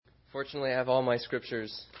Fortunately, I have all my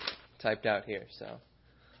scriptures typed out here, so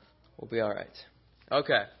we'll be all right.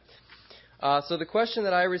 Okay. So the question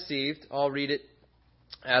that I received, I'll read it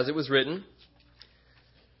as it was written.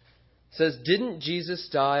 It says, "Didn't Jesus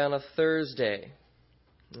die on a Thursday?"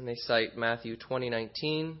 And they cite Matthew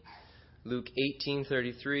 20:19, Luke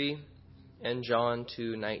 18:33, and John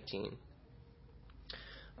 2:19.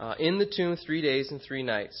 In the tomb 3 days and 3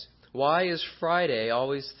 nights. Why is Friday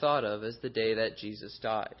always thought of as the day that Jesus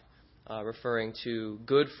died? Referring to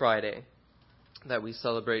Good Friday that we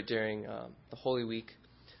celebrate during the Holy Week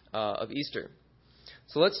of Easter.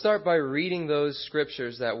 So let's start by reading those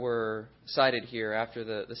scriptures that were cited here after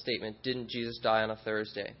the statement, "Didn't Jesus die on a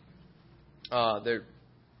Thursday?" I'll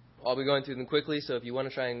be going through them quickly, so if you want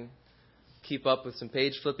to try and keep up with some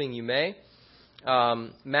page flipping, you may.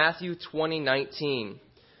 Matthew 20:19.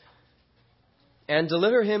 "And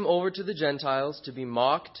deliver him over to the Gentiles to be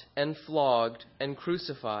mocked and flogged and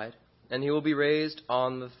crucified, and he will be raised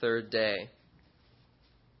on the third day."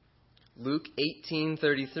 Luke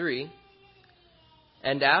 18:33.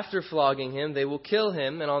 "And after flogging him, they will kill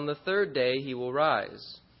him, and on the third day he will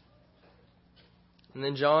rise." And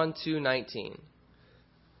then John 2:19.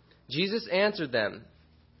 "Jesus answered them,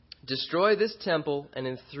 'Destroy this temple, and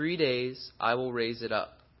in 3 days I will raise it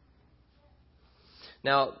up.'"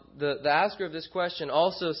 Now, the asker of this question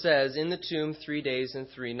also says, "In the tomb 3 days and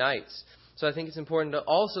 3 nights." So I think it's important to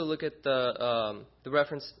also look at the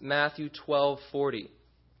reference Matthew 12:40,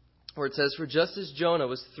 where it says, "For just as Jonah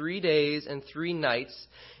was 3 days and 3 nights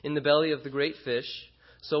in the belly of the great fish,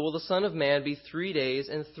 so will the Son of Man be 3 days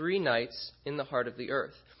and 3 nights in the heart of the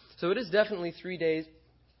earth." So it is definitely 3 days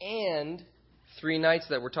and 3 nights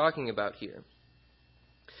that we're talking about here.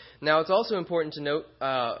 Now, it's also important to note,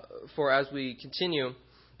 for as we continue,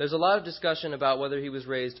 there's a lot of discussion about whether he was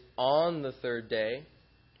raised on the third day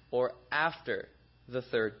or after the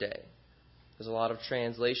third day. There's a lot of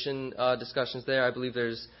translation discussions there. I believe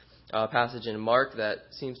there's a passage in Mark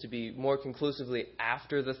that seems to be more conclusively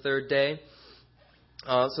after the third day.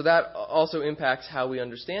 So that also impacts how we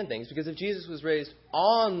understand things. Because if Jesus was raised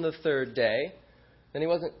on the third day, then he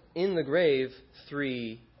wasn't in the grave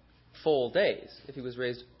 3 full days. If he was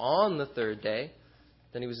raised on the third day,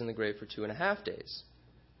 then he was in the grave for 2.5 days.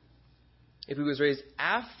 If he was raised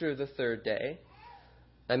after the third day,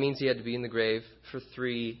 that means he had to be in the grave for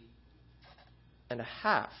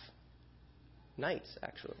 3.5 nights,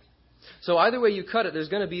 actually. So either way you cut it, there's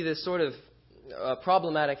going to be this sort of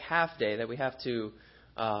problematic half day that we have to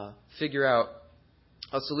figure out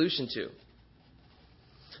a solution to.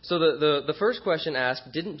 So the first question asked,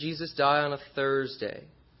 "Didn't Jesus die on a Thursday?"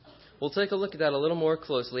 We'll take a look at that a little more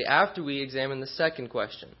closely after we examine the second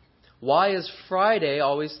question. Why is Friday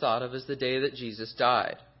always thought of as the day that Jesus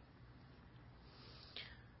died?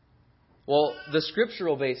 Well, the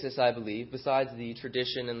scriptural basis, I believe, besides the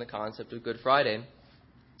tradition and the concept of Good Friday,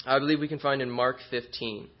 I believe we can find in Mark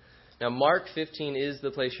 15. Now, Mark 15 is the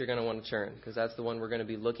place you're going to want to turn, because that's the one we're going to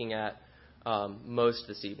be looking at most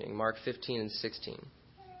this evening, Mark 15 and 16.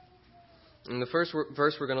 And the first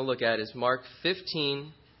verse we're going to look at is Mark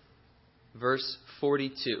 15, verse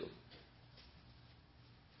 42.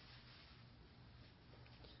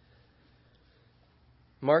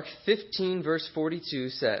 Mark 15, verse 42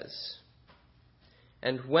 says,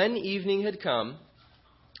 "And when evening had come,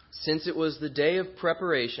 since it was the day of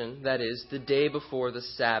preparation, that is, the day before the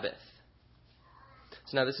Sabbath."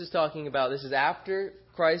 So now this is after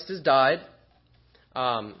Christ has died,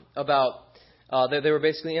 they were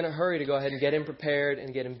basically in a hurry to go ahead and get him prepared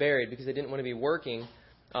and get him buried because they didn't want to be working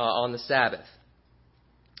on the Sabbath.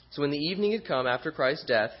 So when the evening had come after Christ's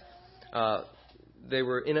death, they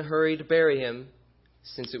were in a hurry to bury him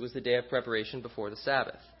since it was the day of preparation before the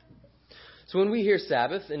Sabbath. So when we hear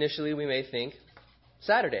Sabbath, initially we may think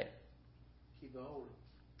Saturday.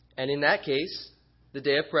 And in that case, the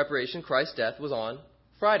day of preparation, Christ's death, was on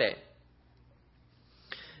Friday.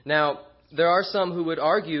 Now, there are some who would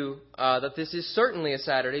argue that this is certainly a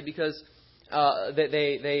Saturday because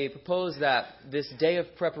they propose that this day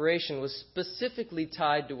of preparation was specifically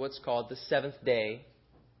tied to what's called the seventh day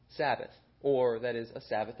Sabbath, or that is a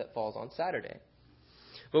Sabbath that falls on Saturday.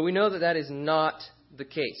 But we know that that is not the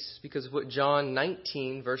case because of what John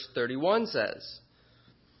 19, verse 31 says.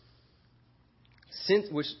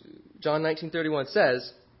 John 19:31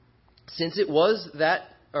 says, since it was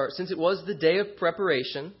the day of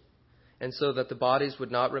preparation, and so that the bodies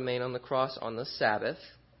would not remain on the cross on the Sabbath,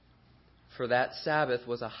 for that Sabbath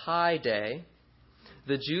was a high day,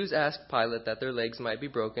 the Jews asked Pilate that their legs might be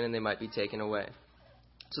broken and they might be taken away.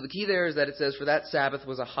 So the key there is that it says, for that Sabbath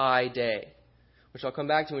was a high day, which I'll come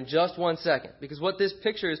back to in just one second. Because what this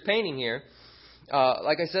picture is painting here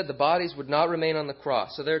Like I said, the bodies would not remain on the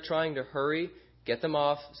cross. So they're trying to hurry, get them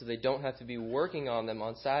off, so they don't have to be working on them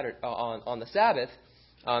on the Sabbath,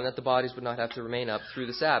 that the bodies would not have to remain up through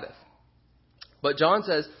the Sabbath. But John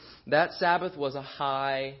says that Sabbath was a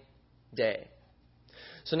high day.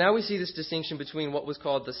 So now we see this distinction between what was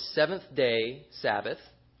called the seventh day Sabbath,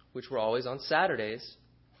 which were always on Saturdays,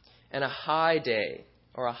 and a high day,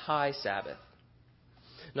 or a high Sabbath.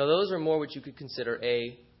 Now those are more what you could consider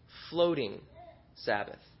a floating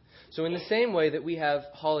Sabbath. So in the same way that we have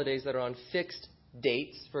holidays that are on fixed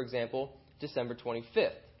dates, for example, December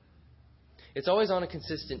 25th. It's always on a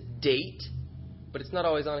consistent date, but it's not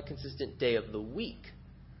always on a consistent day of the week.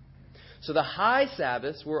 So the high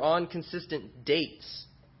Sabbaths were on consistent dates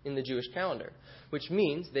in the Jewish calendar, which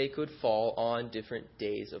means they could fall on different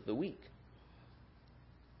days of the week.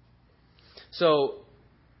 So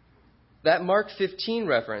that Mark 15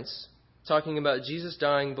 reference, talking about Jesus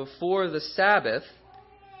dying before the Sabbath,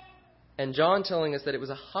 and John telling us that it was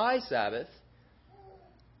a high Sabbath,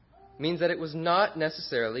 means that it was not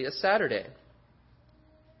necessarily a Saturday.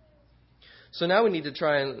 So now we need to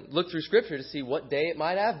try and look through Scripture to see what day it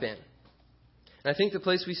might have been. And I think the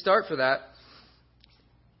place we start for that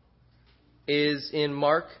is in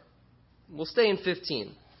Mark. We'll stay in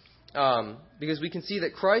 15. Because we can see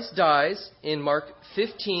that Christ dies in Mark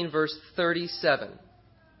 15, verse 37. It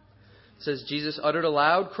says, Jesus uttered a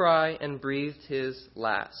loud cry and breathed his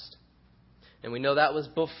last. And we know that was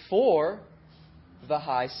before the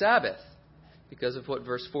high Sabbath, because of what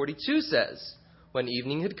verse 42 says. When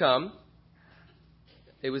evening had come,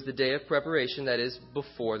 it was the day of preparation, that is,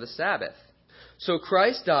 before the Sabbath. So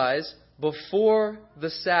Christ dies before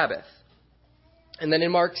the Sabbath. And then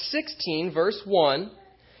in Mark 16, verse 1,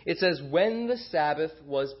 it says, when the Sabbath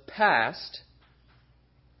was past,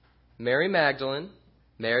 Mary Magdalene,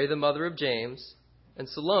 Mary the mother of James, and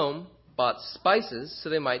Salome bought spices so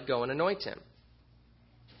they might go and anoint him.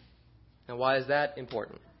 Now, why is that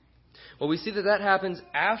important? Well, we see that that happens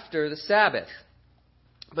after the Sabbath.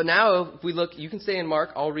 But now, if we look, you can stay in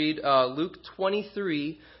Mark. I'll read Luke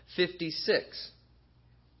 23:56.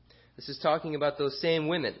 This is talking about those same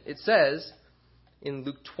women. It says in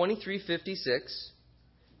Luke 23:56,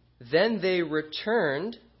 then they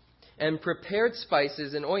returned and prepared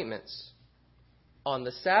spices and ointments. On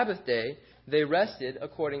the Sabbath day, they rested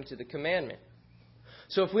according to the commandment.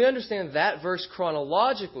 So if we understand that verse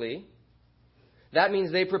chronologically, that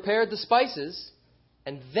means they prepared the spices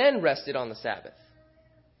and then rested on the Sabbath.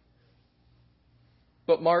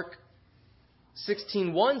 But Mark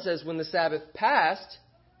 16:1 says when the Sabbath passed,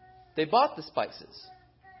 they bought the spices.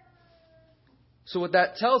 So what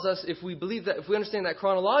that tells us, if we believe that, if we understand that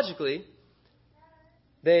chronologically,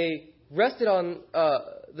 they rested on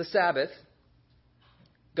the Sabbath,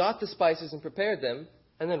 got the spices and prepared them,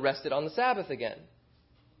 and then rested on the Sabbath again,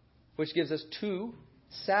 which gives us 2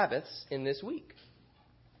 Sabbaths in this week.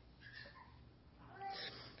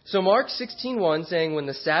 So Mark 16:1 saying when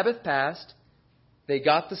the Sabbath passed, they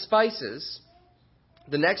got the spices.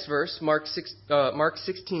 The next verse, Mark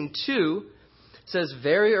 16:2, says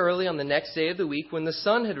very early on the next day of the week, when the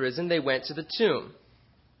sun had risen, they went to the tomb.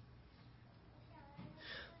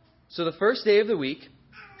 So the first day of the week,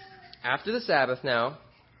 after the Sabbath now,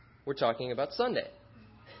 we're talking about Sunday.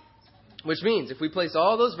 Which means if we place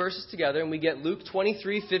all those verses together and we get Luke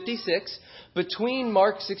 23:56 between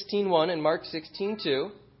Mark 16:1 and Mark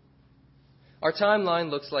 16:2, our timeline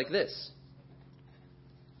looks like this.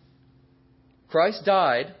 Christ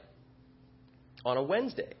died on a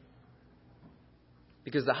Wednesday,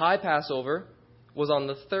 because the high Passover was on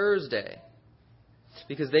the Thursday,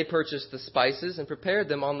 because they purchased the spices and prepared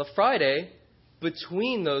them on the Friday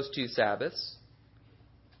between those 2 Sabbaths,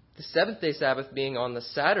 the seventh-day Sabbath being on the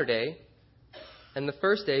Saturday and the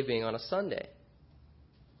first day being on a Sunday.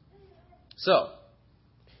 So,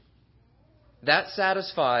 that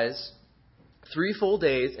satisfies 3 full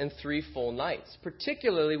days and 3 full nights,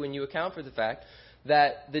 particularly when you account for the fact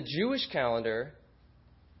that the Jewish calendar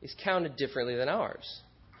is counted differently than ours.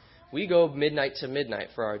 We go midnight to midnight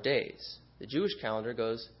for our days. The Jewish calendar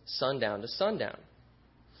goes sundown to sundown.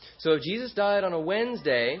 So if Jesus died on a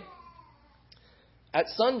Wednesday, at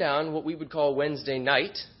sundown, what we would call Wednesday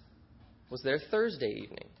night was their Thursday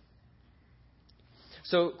evening.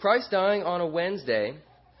 So Christ dying on a Wednesday,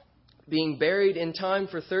 being buried in time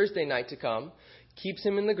for Thursday night to come, keeps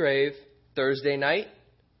him in the grave Thursday night,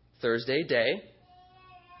 Thursday day,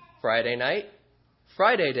 Friday night,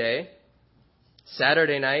 Friday day,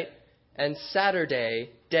 Saturday night, and Saturday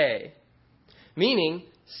day. Meaning,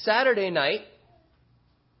 Saturday night...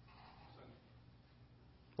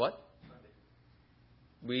 What?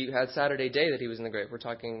 We had Saturday day that he was in the grave. We're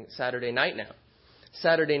talking Saturday night now.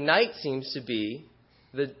 Saturday night seems to be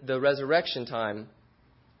the resurrection time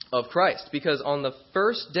of Christ. Because on the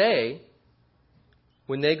first day,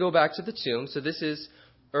 when they go back to the tomb, so this is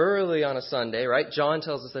early on a Sunday, right? John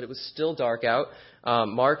tells us that it was still dark out.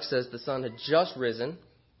 Mark says the sun had just risen.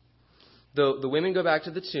 The women go back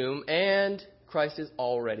to the tomb, and Christ is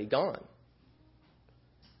already gone.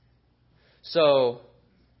 So,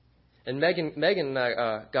 and Megan and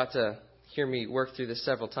I got to hear me work through this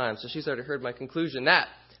several times, so she's already heard my conclusion that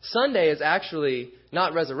Sunday is actually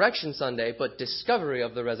not Resurrection Sunday, but discovery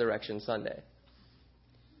of the Resurrection Sunday.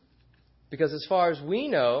 Because as far as we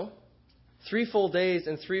know, 3 full days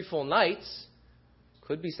and 3 full nights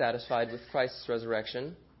could be satisfied with Christ's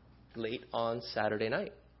resurrection late on Saturday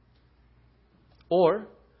night. Or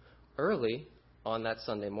early on that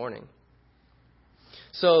Sunday morning.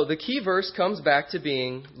 So the key verse comes back to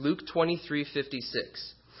being Luke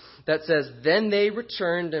 23:56. That says, "Then they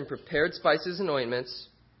returned and prepared spices and ointments.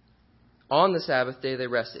 On the Sabbath day they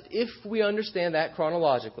rested." If we understand that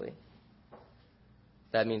chronologically,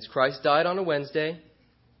 that means Christ died on a Wednesday,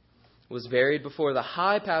 was buried before the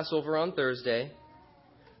high Passover on Thursday,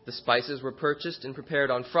 the spices were purchased and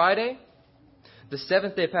prepared on Friday, the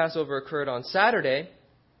seventh-day Passover occurred on Saturday,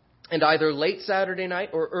 and either late Saturday night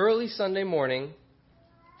or early Sunday morning,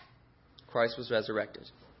 Christ was resurrected,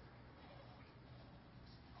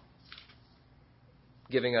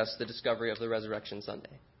 giving us the discovery of the Resurrection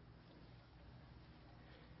Sunday.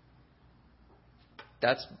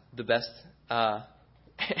 That's the best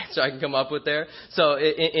answer I can come up with there. So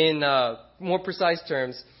in more precise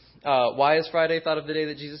terms, why is Friday thought of the day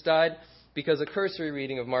that Jesus died? Because a cursory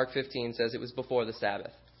reading of Mark 15 says it was before the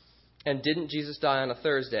Sabbath. And didn't Jesus die on a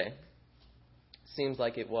Thursday? Seems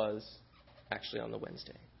like it was actually on the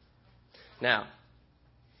Wednesday. Now,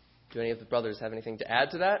 do any of the brothers have anything to add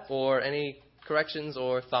to that, or any corrections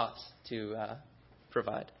or thoughts to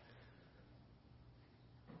provide?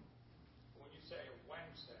 When you say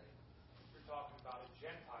Wednesday, you're talking about a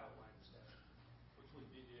Gentile Wednesday, which would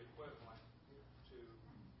be the equivalent to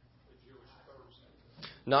the Jewish Thursday.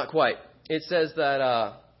 Not quite. It says that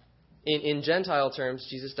in Gentile terms,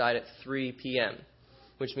 Jesus died at 3 p.m.,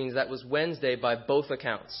 which means that was Wednesday by both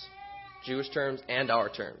accounts, Jewish terms and our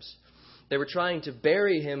terms. They were trying to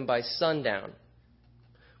bury him by sundown,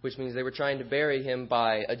 which means they were trying to bury him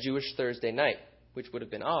by a Jewish Thursday night, which would have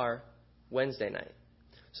been our Wednesday night.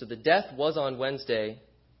 So the death was on Wednesday,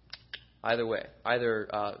 either way, either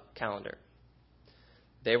calendar.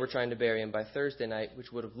 They were trying to bury him by Thursday night,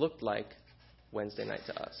 which would have looked like Wednesday night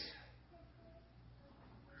to us.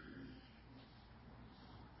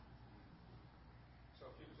 So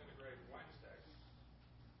if he was in the grave Wednesday,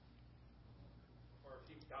 or if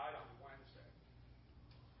he died on Wednesday,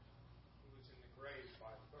 he was in the grave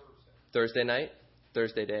by Thursday. Thursday night,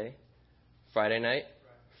 Thursday day, Friday night,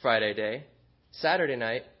 Friday day, Saturday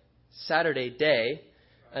night, Saturday day,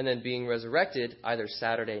 and then being resurrected either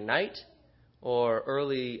Saturday night or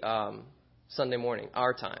early Sunday morning,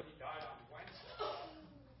 our time. He died on Wednesday,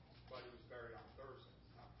 but he was buried on Thursday,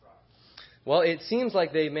 not Friday. Well, it seems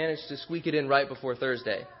like they managed to squeak it in right before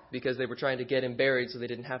Thursday because they were trying to get him buried so they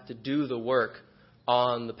didn't have to do the work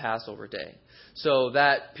on the Passover day. So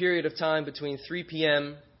that period of time between 3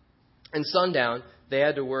 p.m. and sundown, they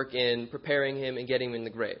had to work in preparing him and getting him in the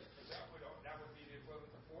grave. That would be the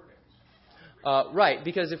equivalent of 4 days. Right,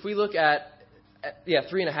 because if we look at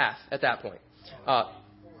 3.5 at that point. 4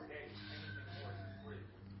 days, anything more than 3 would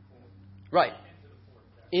be 4. Right. Into the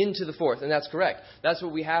 4th day. Into the 4th, and that's correct. That's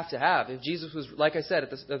what we have to have. If Jesus was, like I said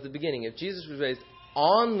at the beginning, if Jesus was raised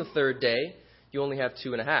on the 3rd day, you only have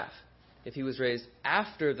 2.5. If he was raised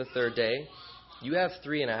after the 3rd day, you have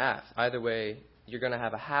 3.5. Either way, you're going to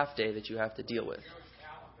have a half day that you have to deal with. In the Jewish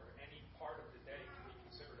calendar, any part of the day can be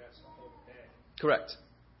considered as the whole day. Correct.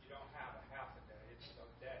 You don't have a half a day; it's a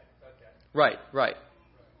day. Right.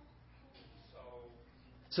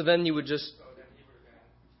 So then you would just So then he would have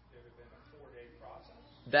been a 4-day process.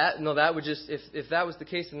 that would just if that was the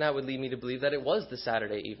case, then that would lead me to believe that it was the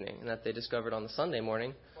Saturday evening and that they discovered on the Sunday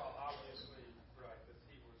morning. Well, obviously, right, that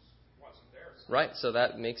he wasn't there. So Right. So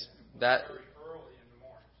that makes that very early in the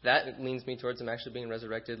morning. that leans me towards him actually being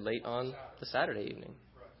resurrected late on the Saturday evening.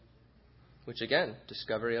 Right. Which again,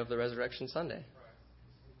 discovery of the Resurrection Sunday. Right.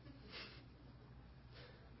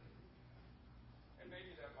 And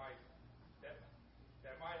maybe that might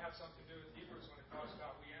have something to do with Hebrews when it talks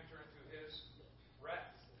about we enter into his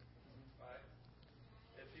rest. Right?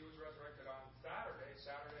 If he was resurrected on Saturday,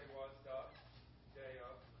 Saturday was the day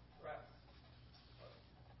of rest.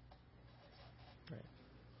 Right.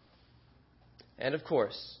 And of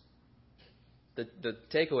course, the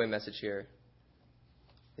takeaway message here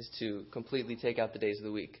is to completely take out the days of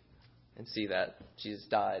the week and see that Jesus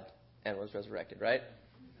died and was resurrected, right?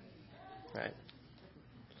 Right.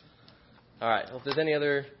 All right. Well, if there's any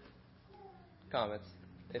other comments,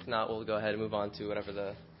 if not, we'll go ahead and move on to whatever the...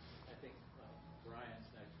 I think Brian's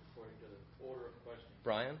next according to the order of questions.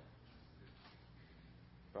 Brian?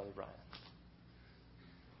 Brother Brian.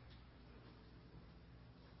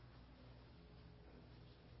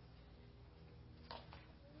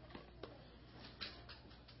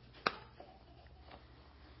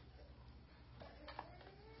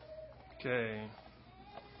 Okay.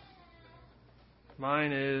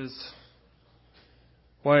 Mine is,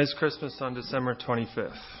 why is Christmas on December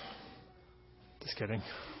 25th? Just kidding.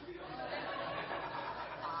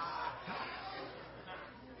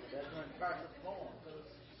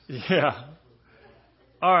 Yeah.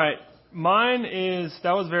 All right. Mine is,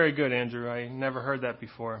 that was very good, Andrew. I never heard that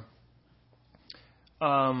before.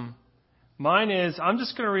 Mine is, I'm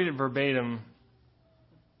just going to read it verbatim.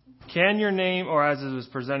 Can your name, or as it was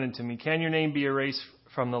presented to me, can your name be erased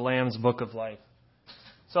from the Lamb's Book of Life?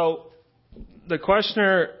 So the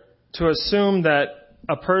questioner, to assume that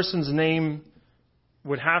a person's name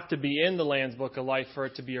would have to be in the Lamb's Book of Life for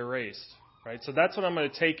it to be erased, right? So that's what I'm going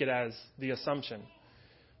to take it as, the assumption.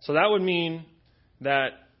 So that would mean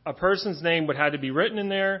that a person's name would have to be written in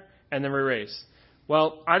there and then erased.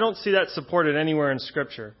 Well, I don't see that supported anywhere in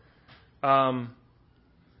Scripture.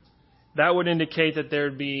 That would indicate that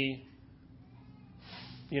there'd be,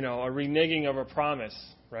 a reneging of a promise,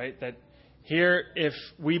 right? That here, if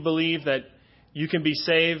we believe that you can be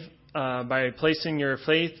saved by placing your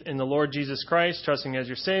faith in the Lord Jesus Christ, trusting as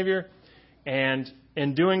your Savior, and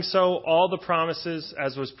in doing so, all the promises,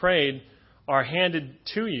 as was prayed, are handed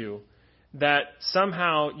to you, that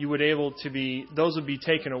somehow you would those would be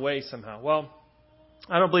taken away somehow. Well,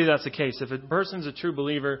 I don't believe that's the case. If a person's a true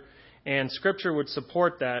believer, and Scripture would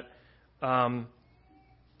support that,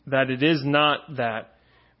 that it is not that.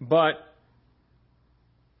 But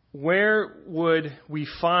where would we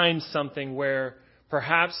find something where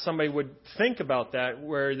perhaps somebody would think about that,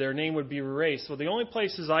 where their name would be erased? Well, the only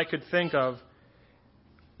places I could think of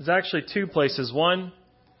is actually two places. One,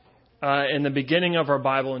 in the beginning of our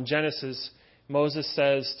Bible in Genesis, Moses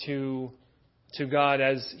says to God,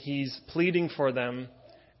 as he's pleading for them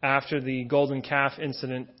after the golden calf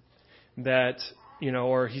incident, that,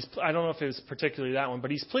 or I don't know if it was particularly that one,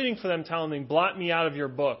 but he's pleading for them, telling them, blot me out of your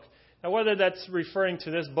book. Now, whether that's referring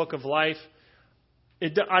to this book of life,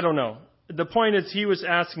 I don't know. The point is, he was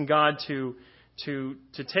asking God to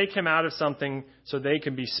take him out of something so they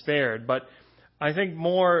can be spared. But I think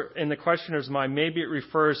more in the questioner's mind, maybe it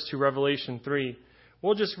refers to Revelation 3.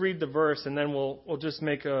 We'll just read the verse and then we'll just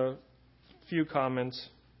make a few comments.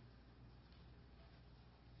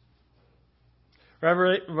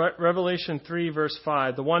 Revelation 3, verse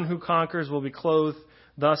 5. The one who conquers will be clothed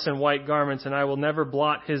thus in white garments, and I will never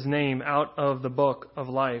blot his name out of the book of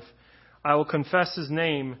life. I will confess his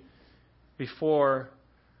name before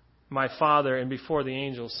my Father and before the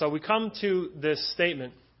angels. So we come to this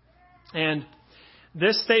statement. And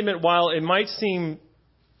this statement, while it might seem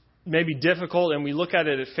maybe difficult and we look at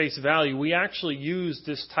it at face value, we actually use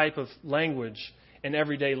this type of language in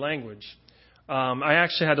everyday language. I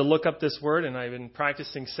actually had to look up this word, and I've been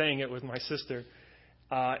practicing saying it with my sister.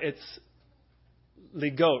 It's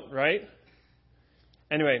ligot, right?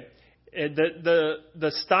 Anyway,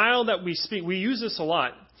 the style that we speak, we use this a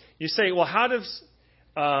lot. You say, well, how does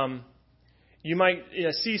you might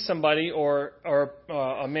see somebody or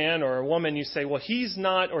a man or a woman, you say, well, he's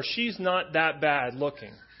not or she's not that bad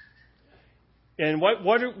looking. And what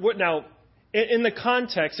now, in the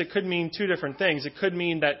context, it could mean two different things. It could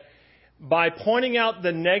mean that by pointing out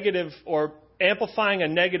the negative or amplifying a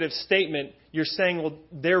negative statement, you're saying, well,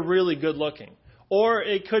 they're really good looking. Or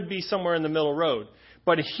it could be somewhere in the middle road.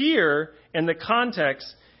 But here, in the context,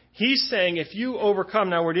 he's saying if you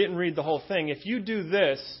overcome, now we didn't read the whole thing, if you do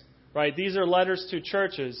this, right, these are letters to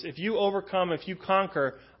churches, if you overcome, if you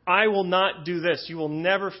conquer, I will not do this. You will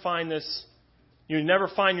never find this, you never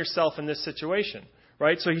find yourself in this situation,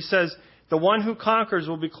 right? So he says, the one who conquers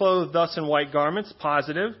will be clothed thus in white garments,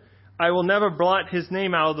 positive. I will never blot his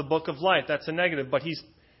name out of the book of life. That's a negative. But he's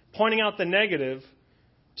pointing out the negative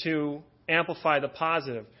to amplify the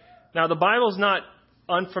positive. Now, the Bible's not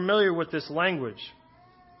unfamiliar with this language.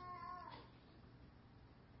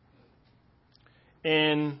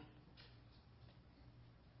 In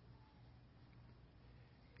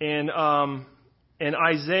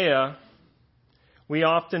Isaiah, we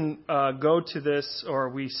often go to this, or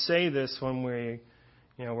we say this when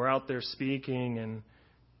we're out there speaking,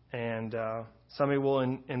 and somebody will,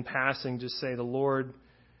 in passing, just say, "The Lord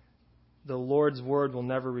the Lord's word will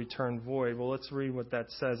never return void. Well, let's read what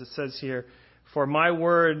that says. It says here, "For my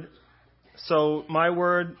word, so my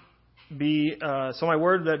word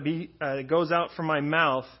that goes out from my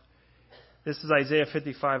mouth." This is Isaiah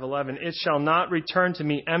 55:11. "It shall not return to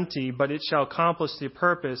me empty, but it shall accomplish the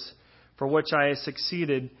purpose for which I have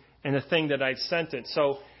succeeded in the thing that I sent it."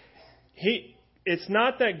 So it's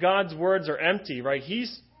not that God's words are empty, right?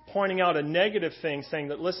 He's pointing out a negative thing, saying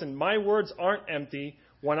that, listen, my words aren't empty.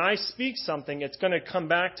 When I speak something, it's going to come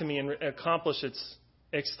back to me and accomplish its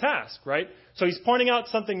task, right? So he's pointing out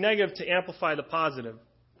something negative to amplify the positive.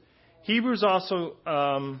 Hebrews also,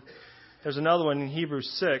 there's another one in Hebrews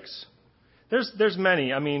 6. There's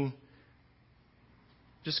many. I mean,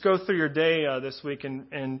 just go through your day this week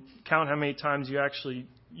and count how many times you actually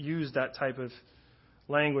use that type of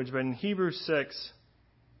language. But in Hebrews 6,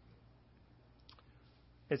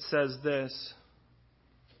 it says this.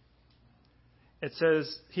 It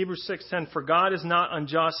says, Hebrews 6:10, "For God is not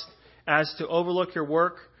unjust as to overlook your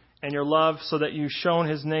work and your love, so that you have shown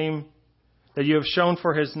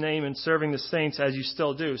for his name in serving the saints as you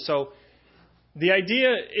still do." So the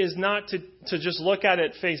idea is not to just look at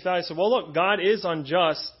it at face value. So, well, look, God is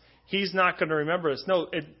unjust. He's not going to remember us. No,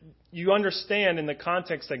 you understand in the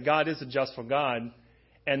context that God is a justful God,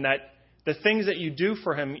 and that the things that you do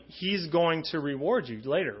for him, he's going to reward you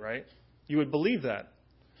later, right? You would believe that.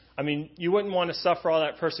 I mean, you wouldn't want to suffer all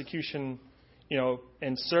that persecution,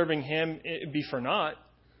 and serving him, it'd be for naught,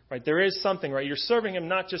 right? There is something, right? You're serving him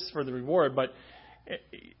not just for the reward, but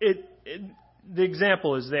the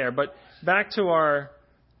example is there. But back to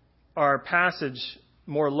our passage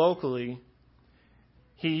more locally,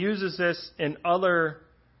 he uses this in other,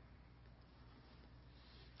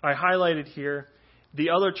 I highlighted here,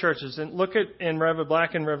 the other churches. And look at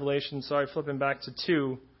back in Revelation, sorry, flipping back to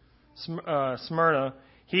 2, Smyrna.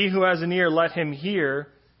 "He who has an ear, let him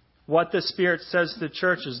hear what the Spirit says to the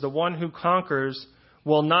churches. The one who conquers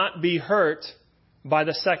will not be hurt by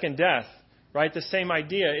the second death." Right? The same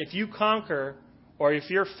idea. If you conquer, or if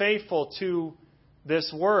you're faithful to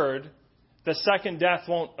this word, the second death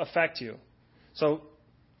won't affect you. So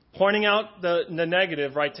pointing out the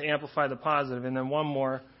negative, right, to amplify the positive. And then one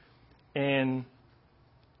more in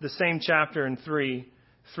the same chapter in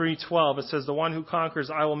 3:12. It says, "The one who conquers,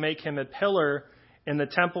 I will make him a pillar in the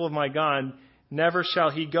temple of my God. Never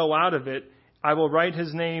shall he go out of it. I will write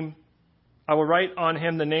on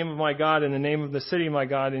him the name of my God and the name of the city of my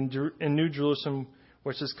God in New Jerusalem,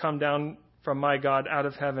 which has come down from my God out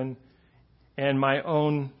of heaven, and my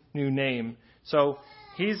own new name." So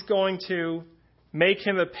he's going to make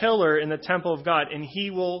him a pillar in the temple of God, and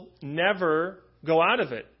he will never go out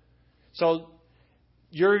of it. So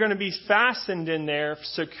you're going to be fastened in there,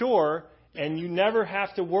 secure, and you never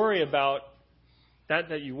have to worry about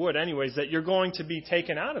that you would anyways, that you're going to be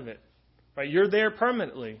taken out of it. Right? You're there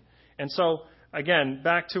permanently. And so, again,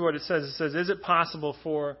 back to what it says. It says, is it possible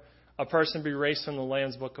for a person to be erased from the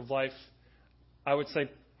Lamb's Book of Life? I would say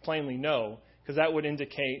plainly no, because that would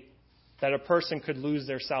indicate that a person could lose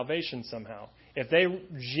their salvation somehow. If they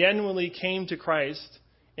genuinely came to Christ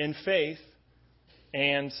in faith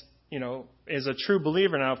and, is a true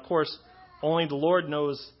believer. Now, of course, only the Lord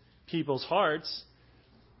knows people's hearts.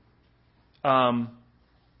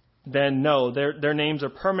 Then no, their names are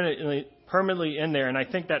permanently in there. And I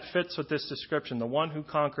think that fits with this description. The one who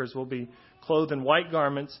conquers will be clothed in white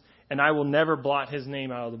garments, and I will never blot his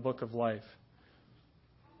name out of the book of life.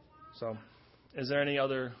 So, is there any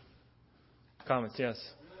other comments? Yes.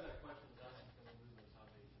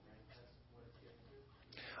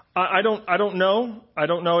 I don't know.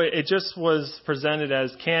 It just was presented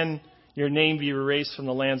as, can your name be erased from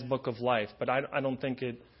the Lamb's Book of Life? But I don't think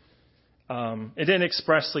it didn't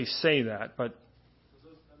expressly say that. But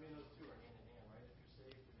those two are hand in hand, right? If you're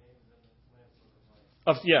saved, your name is in the Lamb's Book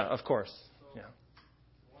of Life. Yeah, of course. So, Yeah.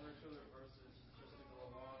 one or two other verses just to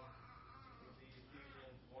go along with the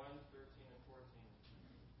Ephesians 1:13 and 14,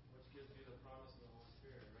 which gives you the promise of the Holy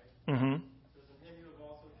Spirit, right? Mm-hmm. It says, "In him you have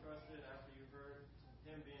also trusted after you heard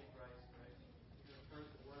him being Christ," right? You have heard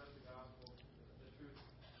the word of the gospel, the truth,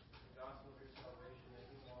 the gospel of your salvation, and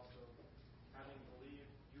whom also, having believed,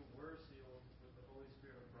 you were sealed with the Holy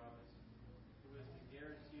Spirit of promise, who is the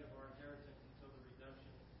guarantee of our inheritance until the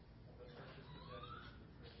redemption of the precious possessions of the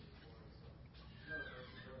precious Lord. So, another verse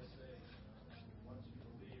is going to say, once you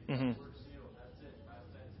believe, Mm-hmm. we're sealed. That's it. Past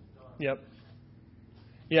tense is done. Yep.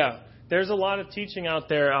 Yeah. There's a lot of teaching out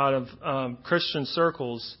there out of Christian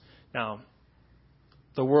circles now.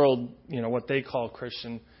 The world, what they call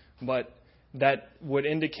Christian, but that would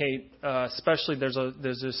indicate, especially there's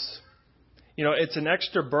this, it's an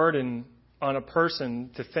extra burden on a person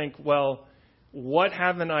to think, well, what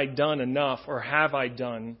haven't I done enough, or have I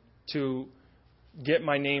done to get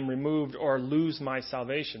my name removed or lose my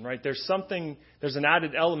salvation, right? There's an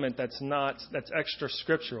added element that's extra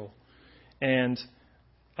scriptural. And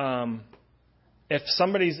if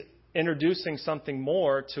somebody's introducing something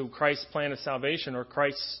more to Christ's plan of salvation or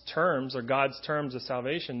Christ's terms or God's terms of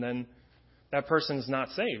salvation, then that person is not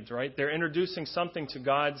saved, right? They're introducing something to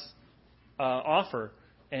God's offer,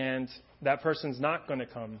 and that person's not going to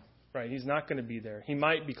come, right? He's not going to be there. He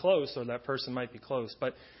might be close, or that person might be close.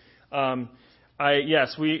 But I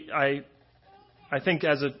think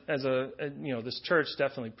as this church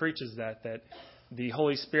definitely preaches that the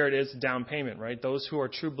Holy Spirit is down payment, right? Those who are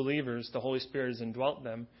true believers, the Holy Spirit has indwelt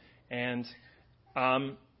them, and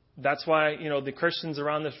that's why the Christians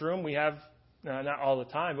around this room, we have not all the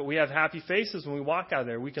time, but we have happy faces when we walk out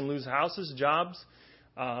there. We can lose houses, jobs,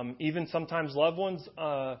 even sometimes loved ones,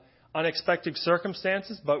 unexpected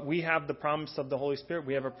circumstances, but we have the promise of the Holy Spirit.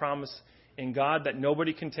 We have a promise in God that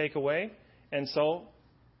nobody can take away. And so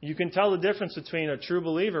you can tell the difference between a true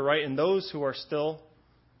believer, right, and those who are still,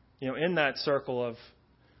 in that circle of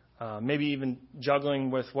maybe even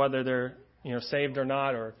juggling with whether they're, saved or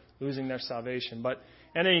not, or losing their salvation. But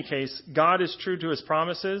in any case, God is true to his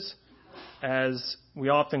promises. As we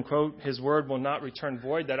often quote, his word will not return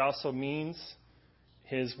void. That also means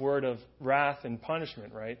his word of wrath and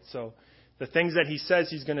punishment, right? So the things that he says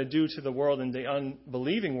he's going to do to the world and the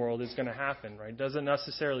unbelieving world is going to happen, right? Doesn't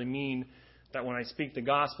necessarily mean that when I speak the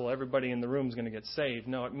gospel, everybody in the room is going to get saved.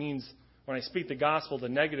 No, it means when I speak the gospel, the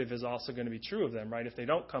negative is also going to be true of them, right? If they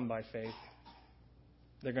don't come by faith,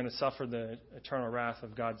 they're going to suffer the eternal wrath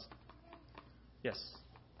of God's. Yes?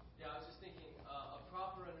 Yeah, I was just thinking, a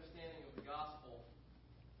proper understanding of the gospel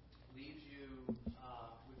leaves you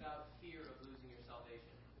without fear of losing your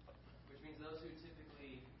salvation, which means those who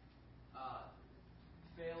typically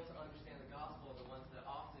fail to understand the gospel are the ones that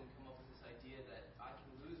often come up with this idea that I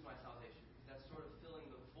can lose my salvation, because that's sort of filling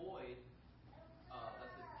the void that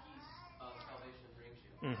the peace of salvation brings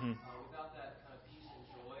you. Mm-hmm. Without that kind of peace and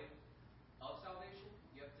joy of salvation,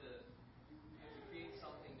 you have to create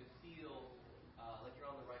something to feel like you're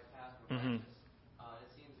on the right path or righteous. It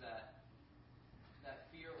seems that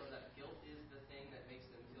fear or that guilt is the thing that makes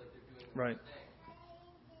them feel like they're doing the right thing.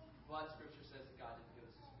 But Scripture says that God didn't give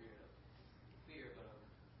us a spirit of fear, but of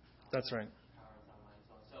that's right. power and sound mind and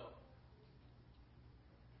so on.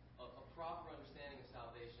 So a proper understanding of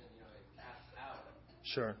salvation, it casts out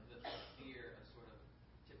Sure. the fear of sort of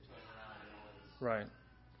tiptoeing around and always Right.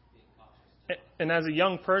 being cautious. And as a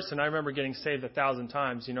young person, I remember getting saved 1,000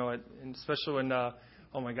 times, and especially when, oh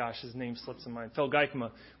my gosh, his name slips in mind, Phil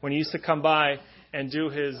Geikema, when he used to come by and do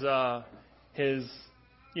his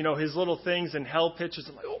little things and hell pitches.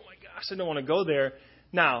 I'm like, oh my gosh, I don't want to go there.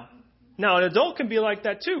 Now, an adult can be like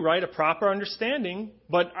that too, right? A proper understanding.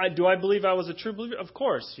 But do I believe I was a true believer? Of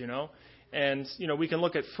course, And, we can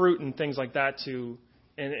look at fruit and things like that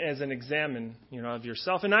as an examine, of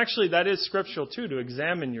yourself. And actually, that is scriptural too, to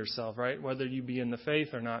examine yourself, right? Whether you be in the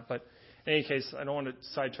faith or not. But in any case, I don't want to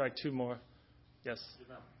sidetrack too more. Yes?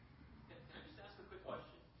 Can I just ask a quick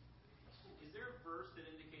question? Is there a verse that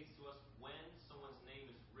indicates to us when someone's name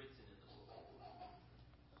is written in the book?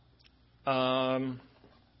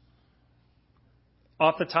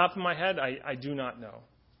 Off the top of my head, I do not know.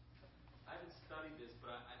 I haven't studied this,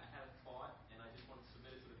 but I have thought, and I just want to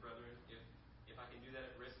submit it to the brethren, if I can do that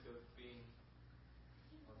at risk of being,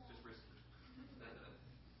 well, it's just risky.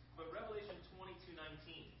 But Revelation 22:19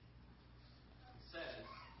 says,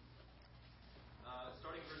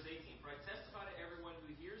 starting verse 18, "For I testify to everyone who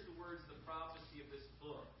hears the words of the prophecy of this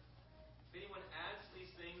book. If anyone adds to these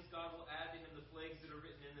things, God will add to him the plagues that are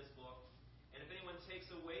written in this book. And if anyone takes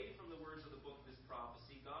away from the words of the book of this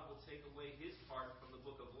prophecy, God will take away his part from the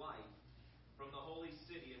book of life, from the holy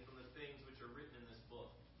city, and from the things which are written in this book."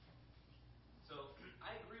 So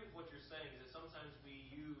I agree with what you're saying, is that sometimes we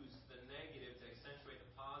use the negative to accentuate the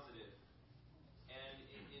positive. And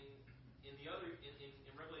in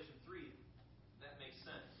Revelation 3, that makes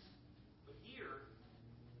sense. But here,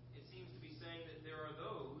 it seems to be saying that there are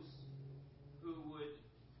those who would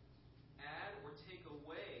add or take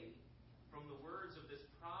away from the words of this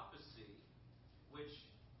prophecy, which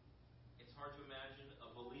it's hard to imagine a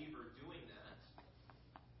believer doing that.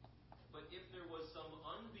 But if there was some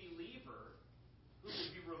unbeliever who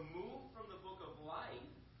would be removed from the book of life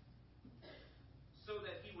so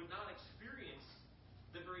that he would not experience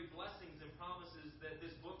the very blessings and promises that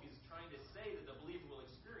this book is trying to say that the believer will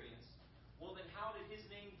experience, well then how did his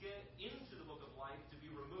name get into the book of life to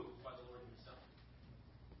be removed by the Lord himself?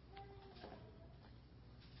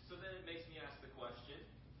 So then it makes me ask the question,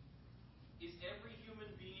 is every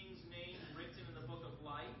human being's name written in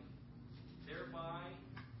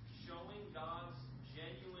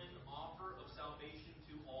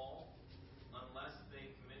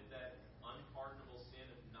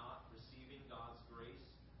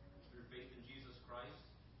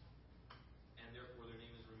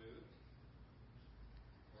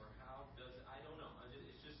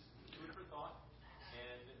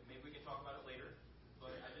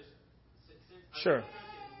Sure.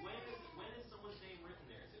 When is someone's name written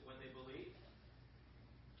there? Is it when they believe?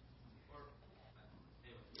 Or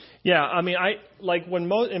anyway. Yeah, I mean,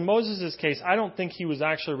 in Moses' case, I don't think he was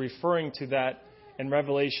actually referring to that in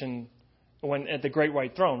Revelation when at the great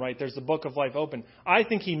white throne, right? There's the book of life open. I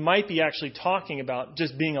think he might be actually talking about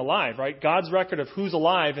just being alive, right? God's record of who's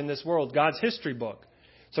alive in this world, God's history book.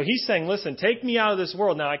 So he's saying, listen, take me out of this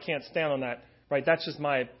world. Now, I can't stand on that, right? That's just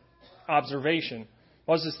my observation.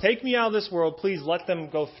 Moses, take me out of this world. Please let them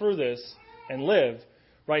go through this and live,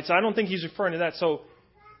 right? So I don't think he's referring to that. So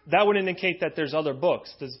that would indicate that there's other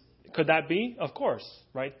books. Could that be? Of course,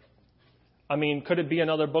 right? I mean, could it be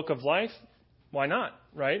another book of life? Why not,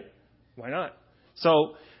 right? Why not?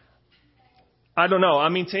 So, I don't know. I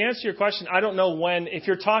mean, to answer your question, I don't know when, if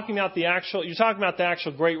you're talking about the actual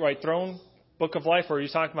great white throne book of life, or are you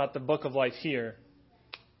talking about the book of life here?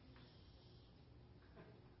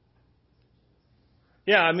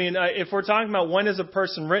 Yeah, I mean, if we're talking about when is a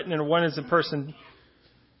person written and when is a person...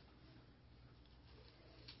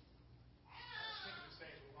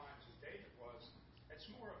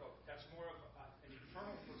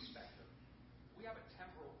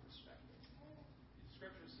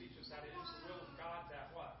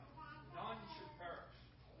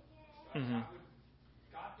 Mm-hmm.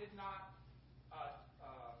 God did not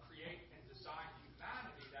create and design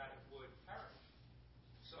humanity that it would perish.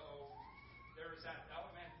 So there is that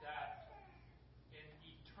element that in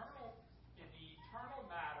the eternal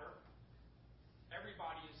matter,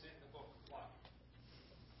 everybody is in the book of life.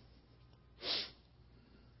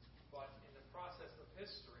 But in the process of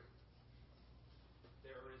history,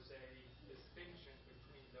 there is a distinction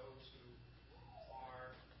between those who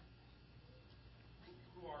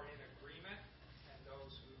are in agreement and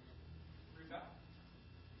those who rebel.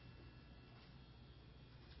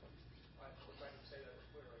 I didn't say that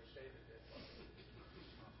clearly. David did.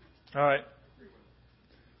 All right.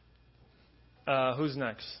 Who's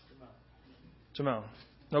next? Jamal.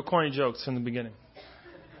 No corny jokes from the beginning.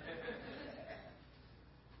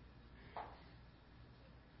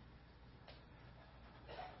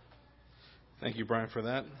 Thank you, Brian, for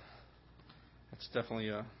that. That's definitely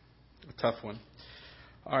a tough one.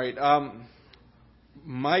 All right.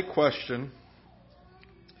 My question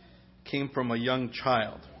came from a young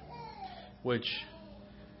child, which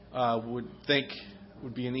would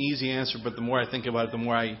be an easy answer, but the more I think about it, the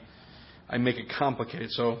more I make it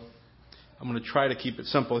complicated. So I'm going to try to keep it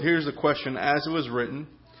simple. Here's the question as it was written,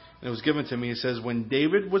 and it was given to me. It says, when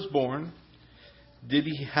David was born, did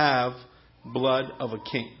he have blood of a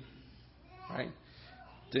king? Right?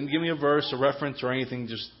 Didn't give me a verse, a reference, or anything.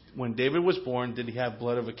 Just when David was born, did he have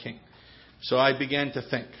blood of a king? So I began to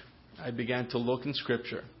think. I began to look in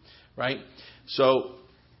Scripture. Right? So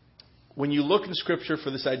when you look in Scripture for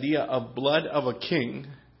this idea of blood of a king,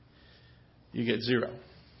 you get zero.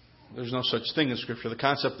 There's no such thing in Scripture. The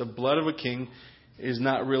concept of blood of a king is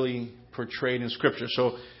not really portrayed in Scripture.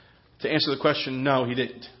 So to answer the question, no, he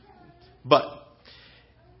didn't. But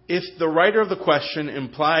if the writer of the question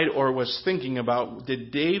implied or was thinking about,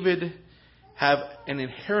 did David have an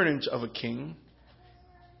inheritance of a king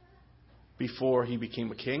before he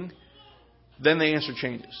became a king, then the answer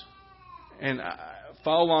changes. And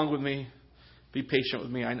follow along with me. Be patient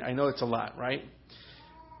with me. I know it's a lot, right?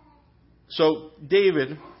 So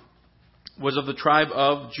David was of the tribe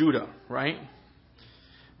of Judah, right?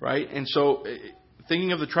 Right? And so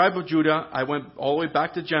thinking of the tribe of Judah, I went all the way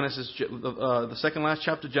back to Genesis, the second last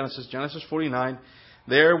chapter of Genesis, Genesis 49.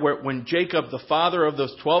 There, when Jacob, the father of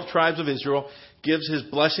those 12 tribes of Israel, gives his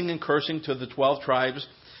blessing and cursing to the 12 tribes.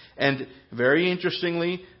 And very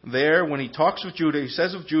interestingly, there, when he talks of Judah, he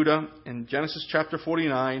says of Judah, in Genesis chapter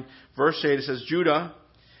 49, verse 8, it says, Judah,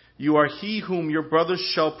 you are he whom your brothers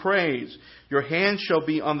shall praise. Your hand shall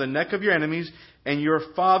be on the neck of your enemies, and your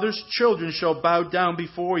father's children shall bow down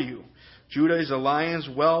before you. Judah is a lion's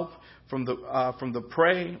whelp from the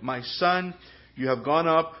prey. My son, you have gone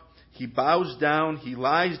up. He bows down. He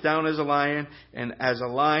lies down as a lion, and as a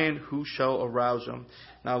lion, who shall arouse him?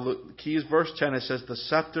 Now, look, the key is verse 10. It says, the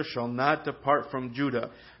scepter shall not depart from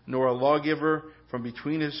Judah, nor a lawgiver from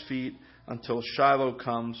between his feet, until Shiloh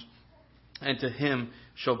comes, and to him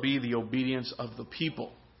shall be the obedience of the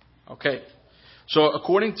people. Okay. So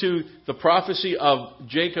according to the prophecy of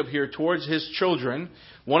Jacob here towards his children,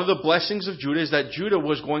 one of the blessings of Judah is that Judah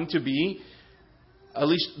was going to be at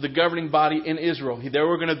least the governing body in Israel. They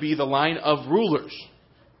were going to be the line of rulers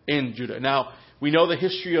in Judah. Now, we know the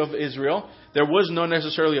history of Israel. There was no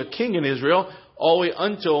necessarily a king in Israel all the way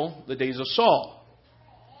until the days of Saul.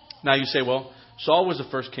 Now you say, well, Saul was the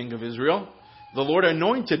first king of Israel. The Lord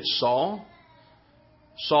anointed Saul.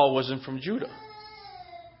 Saul wasn't from Judah.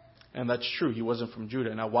 And that's true. He wasn't from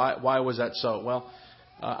Judah. Now, why was that so? Well,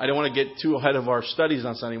 I don't want to get too ahead of our studies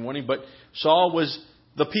on Sunday morning, but Saul was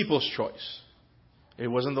the people's choice. It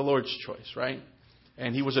wasn't the Lord's choice, right?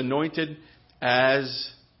 And he was anointed as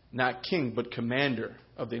not king, but commander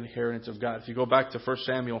of the inheritance of God. If you go back to 1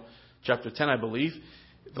 Samuel chapter 10, I believe,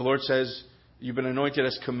 the Lord says, you've been anointed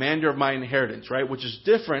as commander of my inheritance, right? Which is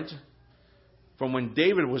different from when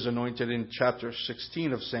David was anointed in chapter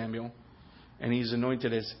 16 of Samuel, and he's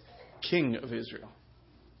anointed as king of Israel.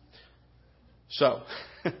 So,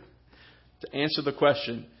 to answer the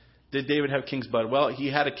question, did David have king's blood? Well, he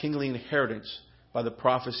had a kingly inheritance by the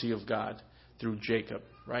prophecy of God through Jacob,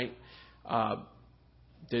 right?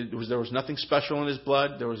 There was nothing special in his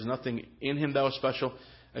blood. There was nothing in him that was special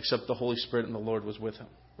except the Holy Spirit, and the Lord was with him,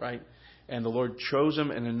 right? And the Lord chose him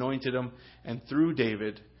and anointed him. And through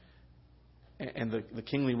David and the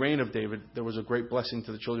kingly reign of David, there was a great blessing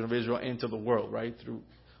to the children of Israel and to the world, right?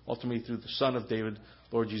 Ultimately through the Son of David,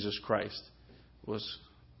 Lord Jesus Christ, was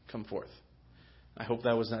come forth. I hope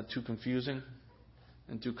that was not too confusing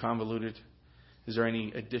and too convoluted. Is there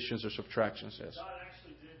any additions or subtractions? Yes. God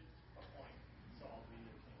actually did appoint Saul to be the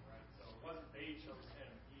king, right? So it wasn't they chose him.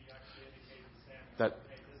 He actually indicated to Samuel,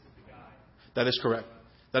 hey, this is the guy. That is correct.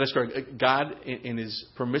 That is correct. God, in His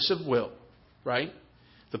permissive will, right?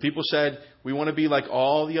 The people said, we want to be like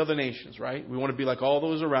all the other nations, right? We want to be like all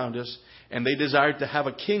those around us. And they desired to have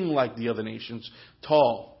a king like the other nations,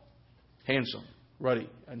 tall, handsome, ruddy,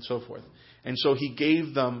 and so forth. And so He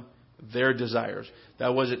gave them their desires.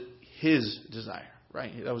 That wasn't His desire,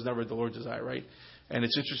 right? That was never the Lord's desire, right? And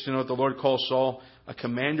it's interesting to note the Lord calls Saul a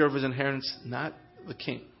commander of his inheritance, not the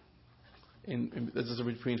king. This is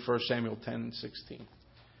between 1 Samuel 10 and 16.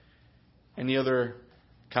 Any other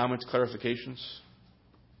comments, clarifications,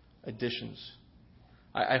 additions?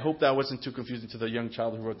 I hope that wasn't too confusing to the young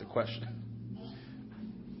child who wrote the question.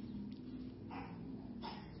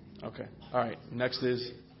 Okay. All right. Next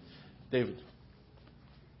is David.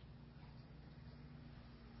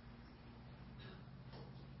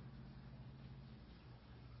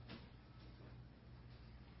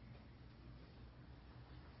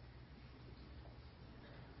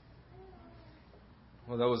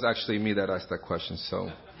 Well, that was actually me that asked that question,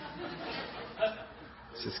 so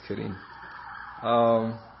just kidding.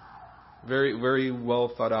 Very, very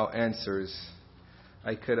well thought out answers.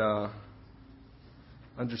 I could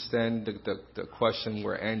understand the question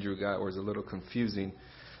where Andrew got was a little confusing.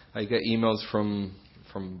 I get emails from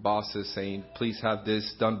bosses saying, please have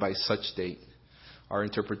this done by such date. Our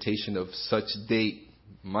interpretation of such date,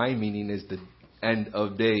 my meaning is the end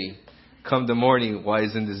of day. Come the morning, why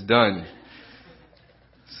isn't this done?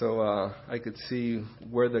 So I could see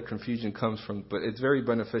where the confusion comes from, but it's very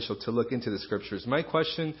beneficial to look into the scriptures. My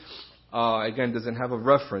question, again, doesn't have a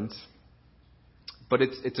reference, but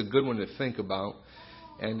it's a good one to think about,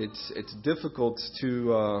 and it's difficult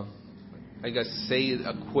to, I guess, say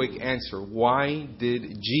a quick answer. Why did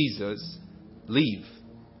Jesus leave?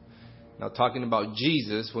 Now, talking about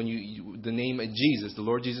Jesus, when the name of Jesus, the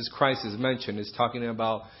Lord Jesus Christ is mentioned, is talking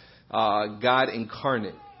about God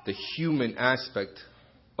incarnate, the human aspect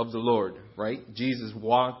of the Lord, right? Jesus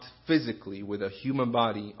walked physically with a human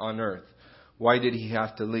body on earth. Why did He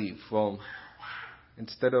have to leave? Well,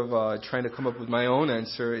 instead of trying to come up with my own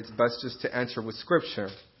answer, it's best just to answer with Scripture.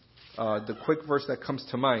 The quick verse that comes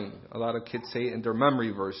to mind, a lot of kids say it in their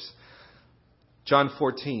memory verse. John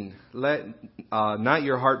 14, let not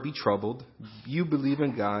your heart be troubled. You believe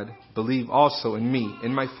in God, believe also in me.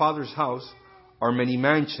 In my Father's house are many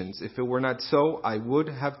mansions. If it were not so, I would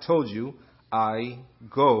have told you, I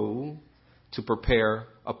go to prepare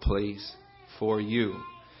a place for you.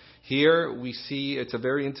 Here we see it's a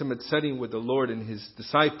very intimate setting with the Lord and His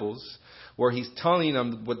disciples, where He's telling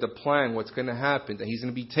them what the plan, what's going to happen, that He's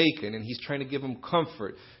going to be taken, and He's trying to give them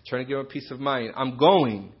comfort, trying to give them peace of mind. I'm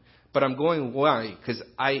going, but I'm going why? Because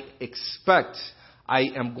I expect I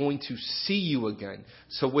am going to see you again.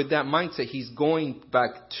 So with that mindset, He's going back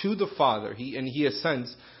to the Father. He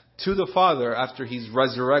ascends to the Father after He's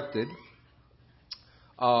resurrected.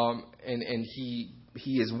 And he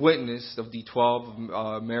is witness of the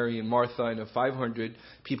 12, Mary and Martha, and the 500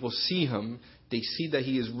 people see Him. They see that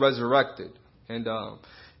He is resurrected, and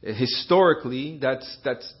historically, that's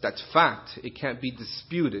fact. It can't be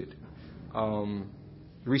disputed.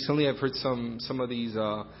 Recently, I've heard some of these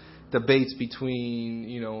debates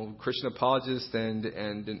between Christian apologists and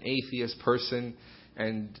an atheist person,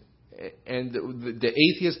 and the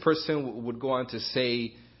atheist person would go on to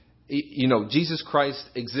say, Jesus Christ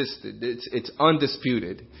existed. It's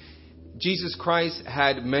undisputed. Jesus Christ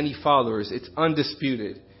had many followers. It's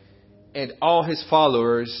undisputed. And all His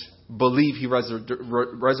followers believe he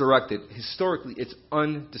resurrected. Historically, it's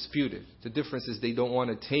undisputed. The difference is they don't want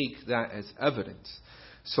to take that as evidence.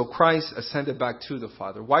 So Christ ascended back to the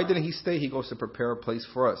Father. Why didn't he stay? He goes to prepare a place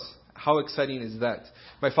for us. How exciting is that?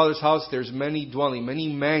 My Father's house, there's many dwelling, many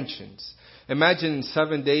mansions. Imagine in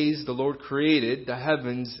 7 days the Lord created the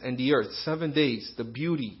heavens and the earth. 7 days, the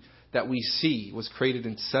beauty that we see was created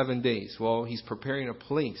in 7 days. Well, he's preparing a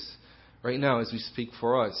place right now as we speak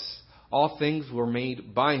for us. All things were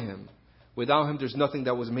made by him. Without him, there's nothing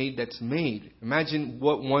that was made that's made. Imagine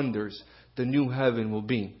what wonders the new heaven will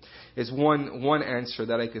be. Is one answer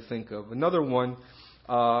that I could think of. Another one,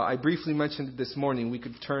 I briefly mentioned it this morning. We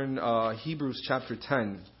could turn Hebrews chapter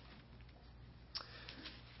 10.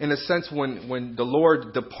 In a sense, when the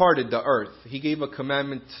Lord departed the earth, he gave a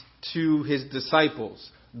commandment to his disciples.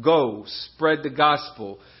 Go, spread the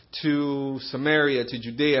gospel to Samaria, to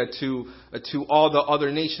Judea, to all the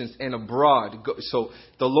other nations and abroad. So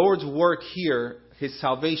the Lord's work here, his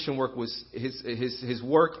salvation work was, his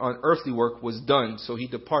work on earthly work was done. So he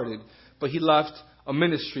departed. But he left a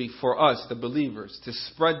ministry for us, the believers, to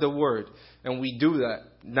spread the word. And we do that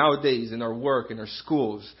nowadays in our work, in our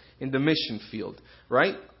schools, in the mission field,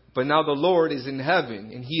 right? But now the Lord is in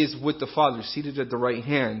heaven and he is with the Father, seated at the right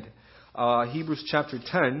hand. Hebrews chapter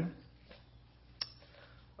 10,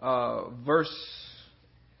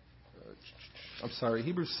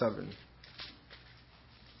 Hebrews 7.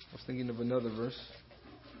 I was thinking of another verse.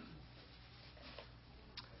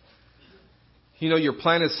 You know, your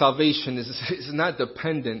plan of salvation is not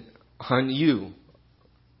dependent on you.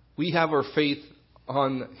 We have our faith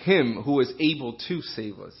on him who is able to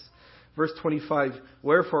save us. Verse 25,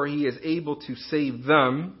 wherefore he is able to save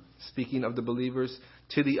them, speaking of the believers,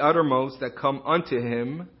 to the uttermost that come unto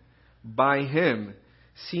him by him,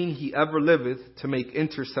 seeing he ever liveth to make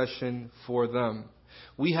intercession for them.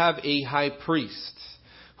 We have a high priest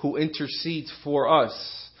who intercedes for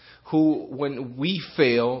us, who, when we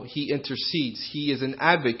fail, he intercedes. He is an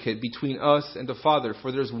advocate between us and the Father,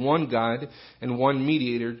 for there's one God and one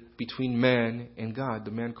mediator between man and God,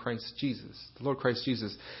 the man Christ Jesus, the Lord Christ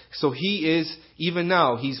Jesus. So he is, even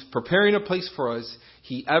now, he's preparing a place for us.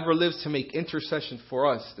 He ever lives to make intercession for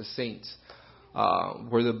us, the saints.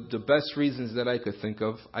 Were the best reasons that I could think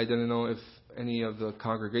of. I don't know if any of the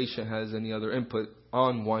congregation has any other input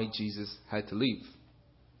on why Jesus had to leave.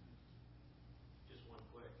 Just one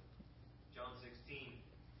quick. John 16,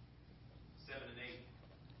 7 and 8.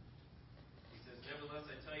 He says, nevertheless,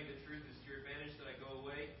 I tell you the truth, it's to your advantage that I go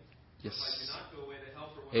away. Yes. If I do not go away, the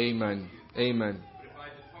Helper will Amen. come to you. Amen. But if I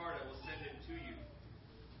depart, I will send him to you.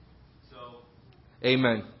 So,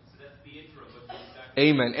 Amen. so that's the intro. But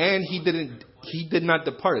Amen. And he did not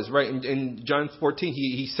depart us, right? In John 14,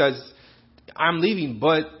 he says, I'm leaving,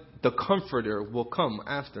 but the Comforter will come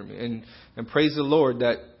after me. And praise the Lord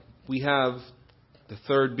that we have the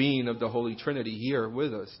third being of the Holy Trinity here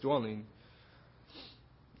with us, dwelling.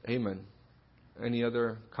 Amen. Any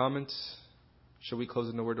other comments? Shall we close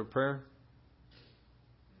in the word of prayer?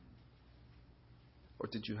 Or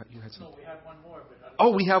did you had some? No, we have one more. But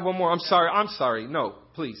oh, we have one more. I'm sorry. No,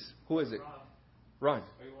 please. Who is it? Ron.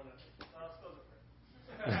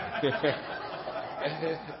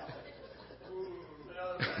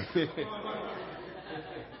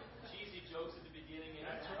 cheesy jokes at the beginning.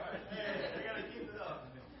 That's right. Yeah, I gotta keep it up.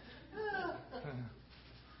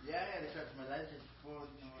 Yeah, I had to cut my license before.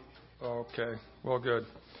 Okay, well, good.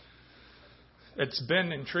 It's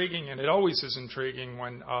been intriguing, and it always is intriguing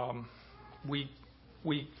when we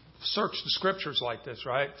search the scriptures like this,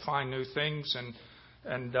 right? Find new things,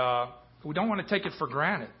 and we don't want to take it for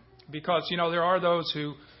granted, because there are those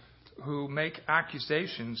who make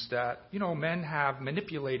accusations that men have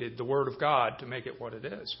manipulated the Word of God to make it what it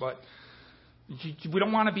is, but we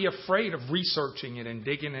don't want to be afraid of researching it and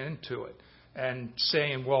digging into it and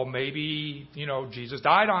saying, well, maybe Jesus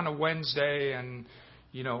died on a Wednesday, and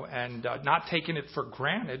not taking it for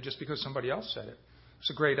granted just because somebody else said it. It's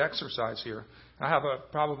a great exercise here. I have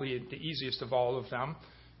probably the easiest of all of them,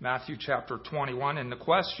 Matthew chapter 21, and the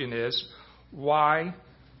question is, why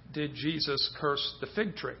did Jesus curse the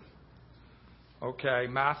fig tree? Okay,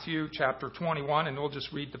 Matthew chapter 21, and we'll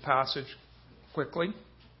just read the passage quickly.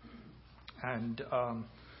 And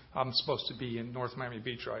I'm supposed to be in North Miami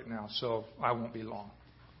Beach right now, so I won't be long.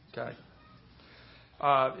 Okay.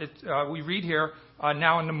 We read here,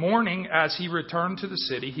 now in the morning as he returned to the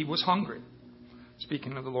city, he was hungry.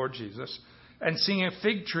 Speaking of the Lord Jesus. And seeing a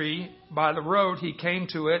fig tree by the road, he came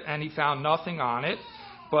to it, and he found nothing on it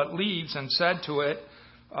but leaves, and said to it,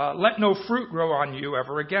 let no fruit grow on you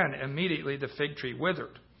ever again. Immediately the fig tree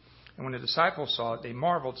withered. And when the disciples saw it, they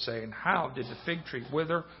marveled, saying, How did the fig tree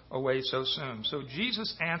wither away so soon? So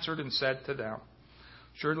Jesus answered and said to them,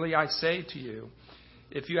 Surely I say to you,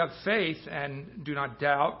 if you have faith and do not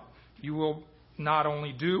doubt, you will not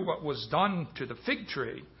only do what was done to the fig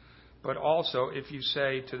tree, but also if you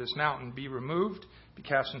say to this mountain, Be removed, be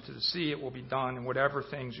cast into the sea, it will be done. And whatever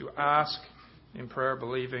things you ask in prayer,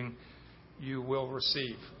 believing, you will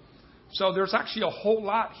receive. So there's actually a whole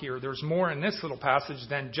lot here. There's more in this little passage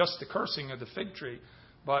than just the cursing of the fig tree.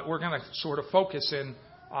 But we're going to sort of focus in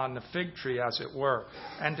on the fig tree, as it were.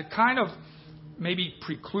 And to kind of maybe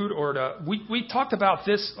preclude or to... We talked about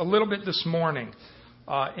this a little bit this morning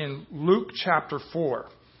in Luke chapter 4.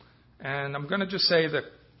 And I'm going to just say that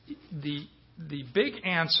the big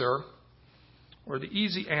answer, or the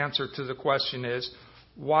easy answer to the question is,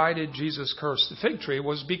 why did Jesus curse the fig tree?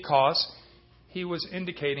 Was because he was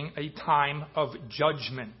indicating a time of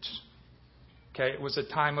judgment. Okay, it was a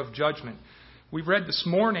time of judgment. We read this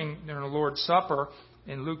morning during the Lord's Supper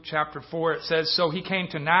in Luke chapter 4, it says, So he came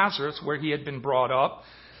to Nazareth, where he had been brought up,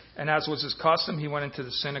 and as was his custom, he went into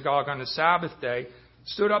the synagogue on the Sabbath day,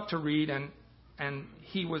 stood up to read, and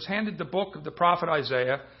he was handed the book of the prophet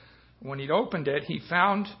Isaiah. When he'd opened it, he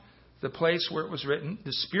found the place where it was written,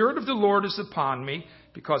 The Spirit of the Lord is upon me,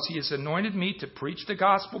 because he has anointed me to preach the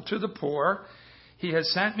gospel to the poor. He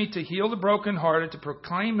has sent me to heal the brokenhearted, to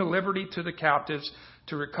proclaim the liberty to the captives,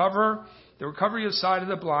 to recover the recovery of the sight of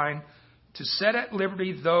the blind, to set at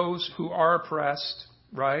liberty those who are oppressed,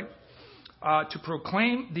 right? To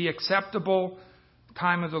proclaim the acceptable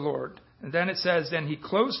time of the Lord. And then it says, Then he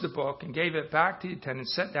closed the book and gave it back to the attendant,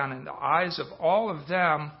 sat down, and the eyes of all of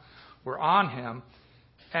them were on him.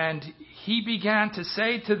 And he began to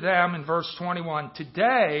say to them in verse 21,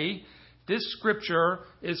 Today this scripture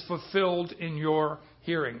is fulfilled in your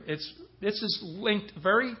hearing. This is linked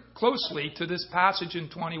very closely to this passage in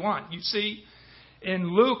 21. You see, in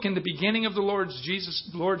Luke, in the beginning of the Lord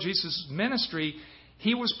Jesus' ministry,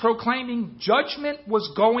 he was proclaiming judgment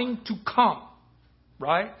was going to come.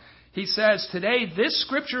 Right? He says, Today this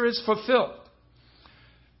scripture is fulfilled.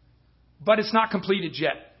 But it's not completed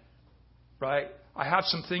yet. Right? I have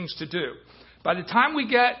some things to do. By the time we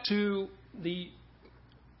get to the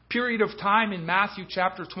period of time in Matthew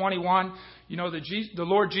chapter 21, the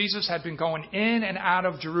Lord Jesus had been going in and out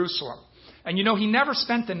of Jerusalem. And he never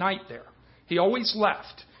spent the night there. He always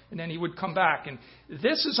left. And then he would come back. And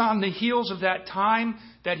this is on the heels of that time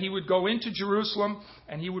that he would go into Jerusalem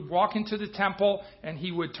and he would walk into the temple and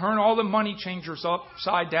he would turn all the money changers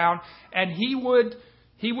upside down. And he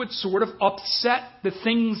would sort of upset the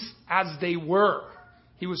things as they were.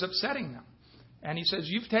 He was upsetting them. And he says,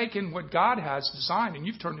 You've taken what God has designed and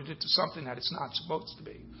you've turned it into something that it's not supposed to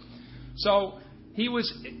be. So he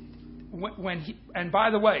was, and by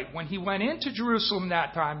the way, when he went into Jerusalem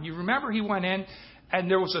that time, you remember he went in and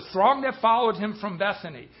there was a throng that followed him from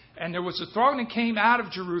Bethany. And there was a throng that came out of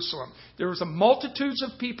Jerusalem. There was a multitudes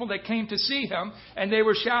of people that came to see him and they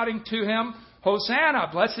were shouting to him, Hosanna,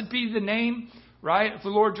 blessed be the name, right, of the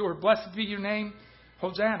Lord, or blessed be your name.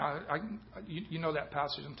 Hosanna. You know that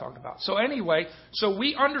passage I'm talking about. So anyway, so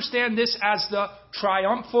we understand this as the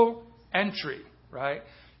triumphal entry, right?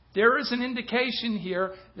 There is an indication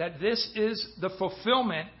here that this is the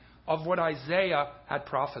fulfillment of what Isaiah had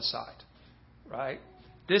prophesied, right?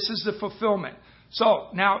 This is the fulfillment. So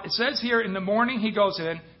now it says here in the morning he goes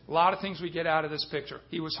in. A lot of things we get out of this picture.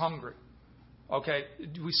 He was hungry. Okay,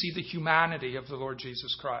 we see the humanity of the Lord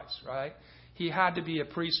Jesus Christ, right? He had to be a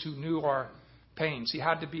priest who knew our pains. He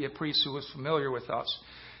had to be a priest who was familiar with us.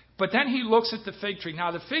 But then he looks at the fig tree.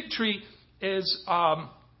 Now the fig tree is a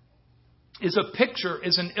picture,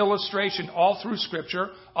 is an illustration all through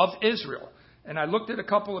Scripture of Israel. And I looked at a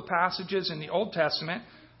couple of passages in the Old Testament.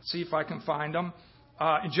 Let's see if I can find them.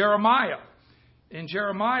 In Jeremiah. In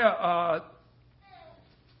Jeremiah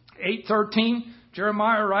 8:13,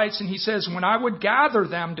 Jeremiah writes, and he says, When I would gather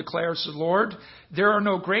them, declares the Lord, there are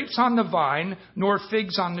no grapes on the vine, nor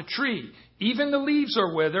figs on the tree. Even the leaves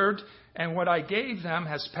are withered, and what I gave them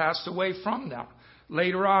has passed away from them.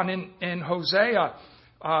 Later on in Hosea,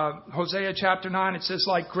 Hosea chapter 9, it says,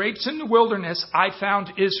 Like grapes in the wilderness, I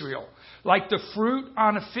found Israel. Like the fruit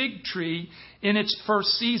on a fig tree in its first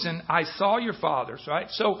season, I saw your fathers, right?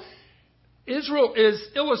 So Israel is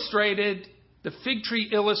illustrated, the fig tree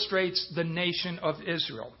illustrates the nation of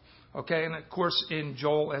Israel. Okay, and of course in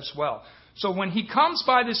Joel as well. So when he comes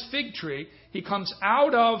by this fig tree, he comes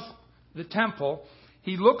out of the temple,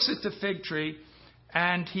 he looks at the fig tree,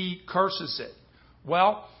 and he curses it.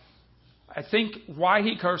 Well, I think why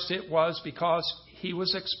he cursed it was because he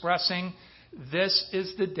was expressing this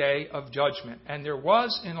is the day of judgment. And there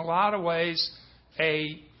was, in a lot of ways,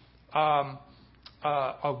 a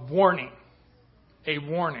a warning. A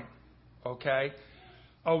warning. Okay?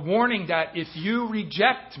 A warning that if you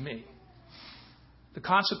reject me, the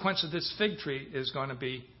consequence of this fig tree is going to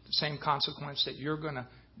be the same consequence that you're going to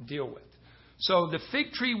deal with. So the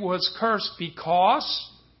fig tree was cursed because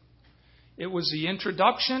it was the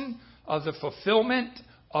introduction of the fulfillment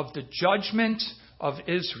of the judgment of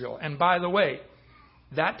Israel. And by the way,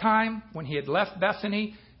 that time when he had left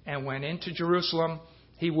Bethany and went into Jerusalem,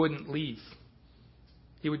 he wouldn't leave.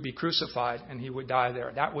 He would be crucified and he would die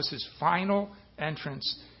there. That was his final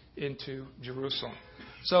entrance into Jerusalem.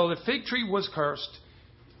 So the fig tree was cursed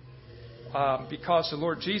because the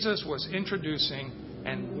Lord Jesus was introducing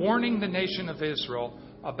and warning the nation of Israel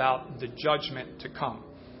about the judgment to come.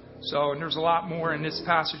 So, and there's a lot more in this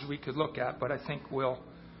passage we could look at, but I think we'll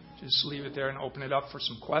just leave it there and open it up for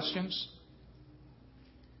some questions.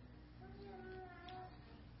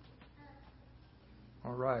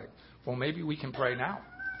 All right. Well, maybe we can pray now.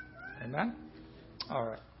 Amen? All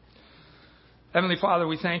right. Heavenly Father,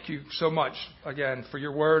 we thank you so much, again, for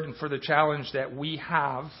your word and for the challenge that we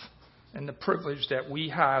have and the privilege that we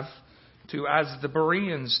have to, as the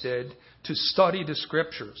Bereans did, to study the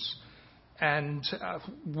Scriptures. And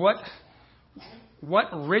what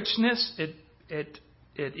richness it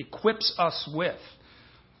equips us with.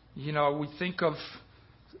 You know, we think of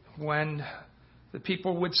when the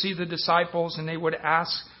people would see the disciples and they would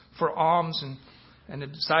ask for alms, and the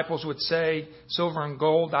disciples would say, "Silver and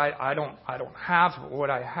gold, I don't have. What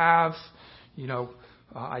I have,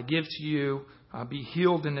 I give to you. Be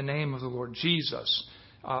healed in the name of the Lord Jesus."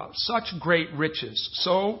 Such great riches,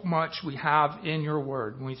 so much we have in your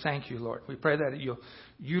word. And we thank you, Lord. We pray that you'll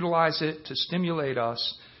utilize it to stimulate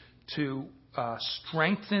us to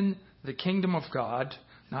strengthen the kingdom of God,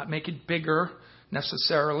 not make it bigger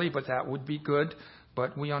necessarily, but that would be good.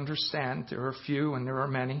 But we understand there are few and there are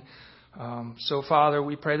many. So, Father,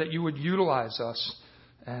 we pray that you would utilize us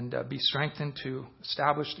and be strengthened to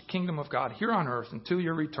establish the kingdom of God here on earth until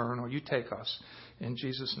your return or you take us. In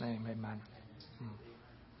Jesus' name, amen.